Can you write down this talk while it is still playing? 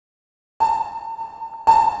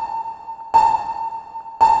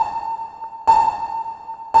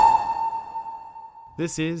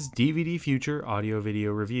This is DVD Future Audio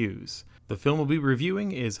Video Reviews. The film we'll be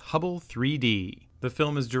reviewing is Hubble 3D. The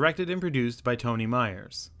film is directed and produced by Tony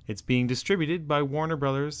Myers. It's being distributed by Warner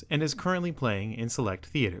Brothers and is currently playing in select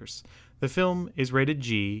theaters. The film is rated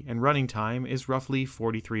G and running time is roughly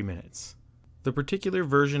 43 minutes. The particular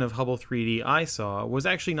version of Hubble 3D I saw was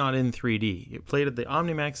actually not in 3D. It played at the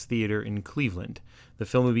IMAX theater in Cleveland. The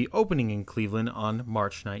film will be opening in Cleveland on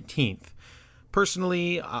March 19th.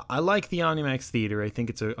 Personally, I like the IMAX theater. I think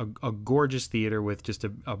it's a gorgeous theater with just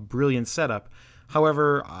a brilliant setup.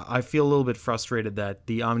 However, I feel a little bit frustrated that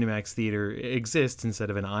the IMAX theater exists instead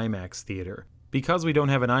of an IMAX theater. Because we don't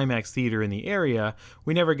have an IMAX theater in the area,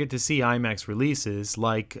 we never get to see IMAX releases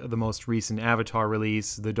like the most recent Avatar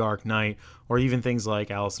release, The Dark Knight, or even things like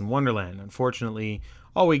Alice in Wonderland. Unfortunately,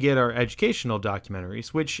 all we get are educational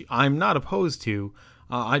documentaries, which I'm not opposed to.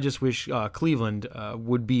 I just wish Cleveland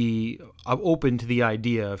would be open to the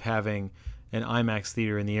idea of having an IMAX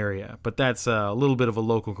theater in the area. But that's a little bit of a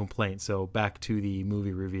local complaint, so back to the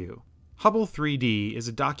movie review. Hubble 3D is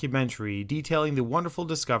a documentary detailing the wonderful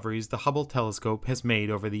discoveries the Hubble telescope has made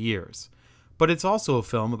over the years. But it's also a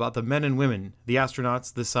film about the men and women, the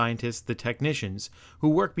astronauts, the scientists, the technicians, who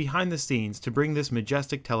work behind the scenes to bring this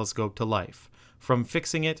majestic telescope to life, from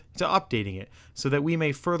fixing it to updating it, so that we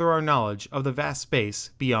may further our knowledge of the vast space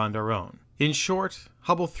beyond our own. In short,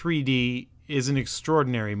 Hubble 3D is an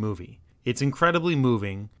extraordinary movie. It's incredibly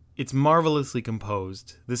moving. It's marvelously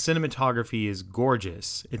composed, the cinematography is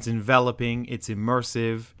gorgeous, it's enveloping, it's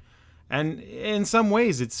immersive, and in some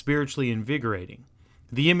ways it's spiritually invigorating.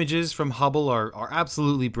 The images from Hubble are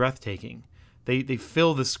absolutely breathtaking. They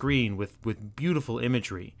fill the screen with beautiful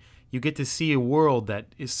imagery. You get to see a world that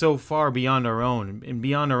is so far beyond our own and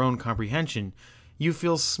beyond our own comprehension. You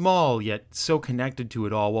feel small yet so connected to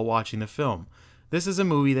it all while watching the film. This is a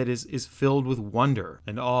movie that is filled with wonder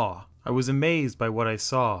and awe. I was amazed by what I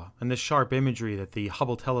saw and the sharp imagery that the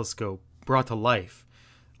Hubble telescope brought to life.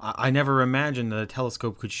 I never imagined that a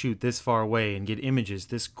telescope could shoot this far away and get images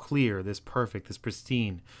this clear, this perfect, this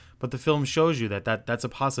pristine. But the film shows you that's a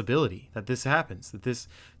possibility, that this happens, that this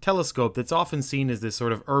telescope that's often seen as this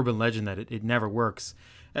sort of urban legend that it never works,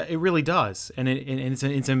 it really does. And it's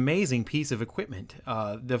an amazing piece of equipment.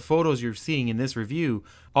 The photos you're seeing in this review,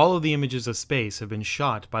 all of the images of space have been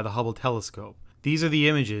shot by the Hubble telescope. These are the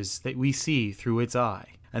images that we see through its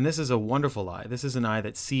eye. And this is a wonderful eye. This is an eye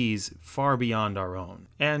that sees far beyond our own.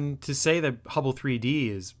 And to say that Hubble 3D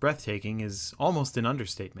is breathtaking is almost an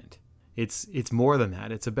understatement. It's more than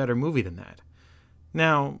that. It's a better movie than that.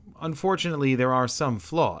 Now, unfortunately, there are some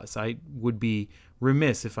flaws. I would be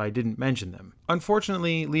remiss if I didn't mention them.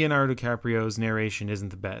 Unfortunately, Leonardo DiCaprio's narration isn't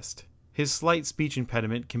the best. His slight speech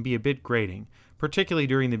impediment can be a bit grating, particularly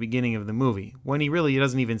during the beginning of the movie, when he really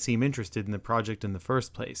doesn't even seem interested in the project in the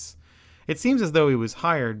first place. It seems as though he was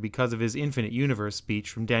hired because of his Infinite Universe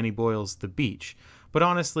speech from Danny Boyle's The Beach, but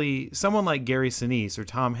honestly, someone like Gary Sinise or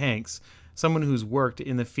Tom Hanks, someone who's worked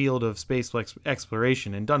in the field of space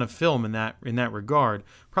exploration and done a film in that regard,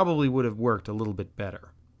 probably would have worked a little bit better.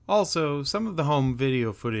 Also, some of the home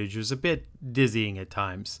video footage was a bit dizzying at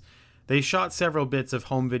times. They shot several bits of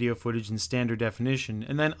home video footage in standard definition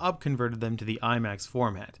and then upconverted them to the IMAX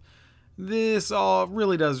format. This all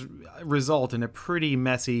really does result in a pretty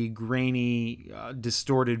messy, grainy,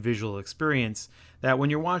 distorted visual experience that when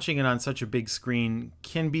you're watching it on such a big screen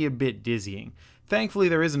can be a bit dizzying. Thankfully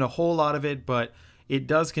there isn't a whole lot of it, but it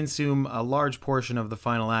does consume a large portion of the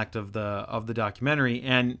final act of the documentary,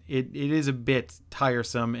 and it is a bit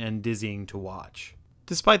tiresome and dizzying to watch.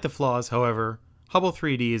 Despite the flaws, however, Hubble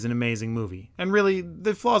 3D is an amazing movie, and really,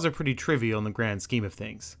 the flaws are pretty trivial in the grand scheme of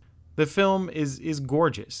things. The film is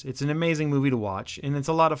gorgeous, it's an amazing movie to watch, and it's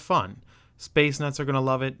a lot of fun. Space nuts are going to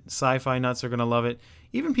love it, sci-fi nuts are going to love it,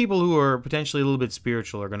 even people who are potentially a little bit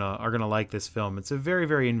spiritual are gonna like this film. It's a very,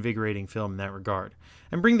 very invigorating film in that regard.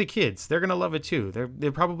 And bring the kids, they're going to love it too.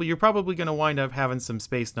 You're probably going to wind up having some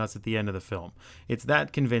space nuts at the end of the film. It's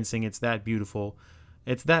that convincing, it's that beautiful,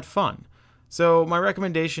 it's that fun. So my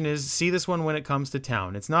recommendation is see this one when it comes to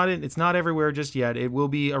town. It's not everywhere just yet. It will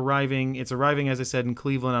be arriving. It's arriving, as I said, in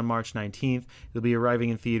Cleveland on March 19th. It'll be arriving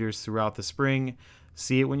in theaters throughout the spring.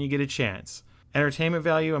 See it when you get a chance. Entertainment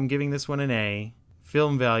value, I'm giving this one an A.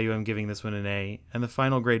 Film value, I'm giving this one an A. And the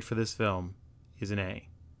final grade for this film is an A.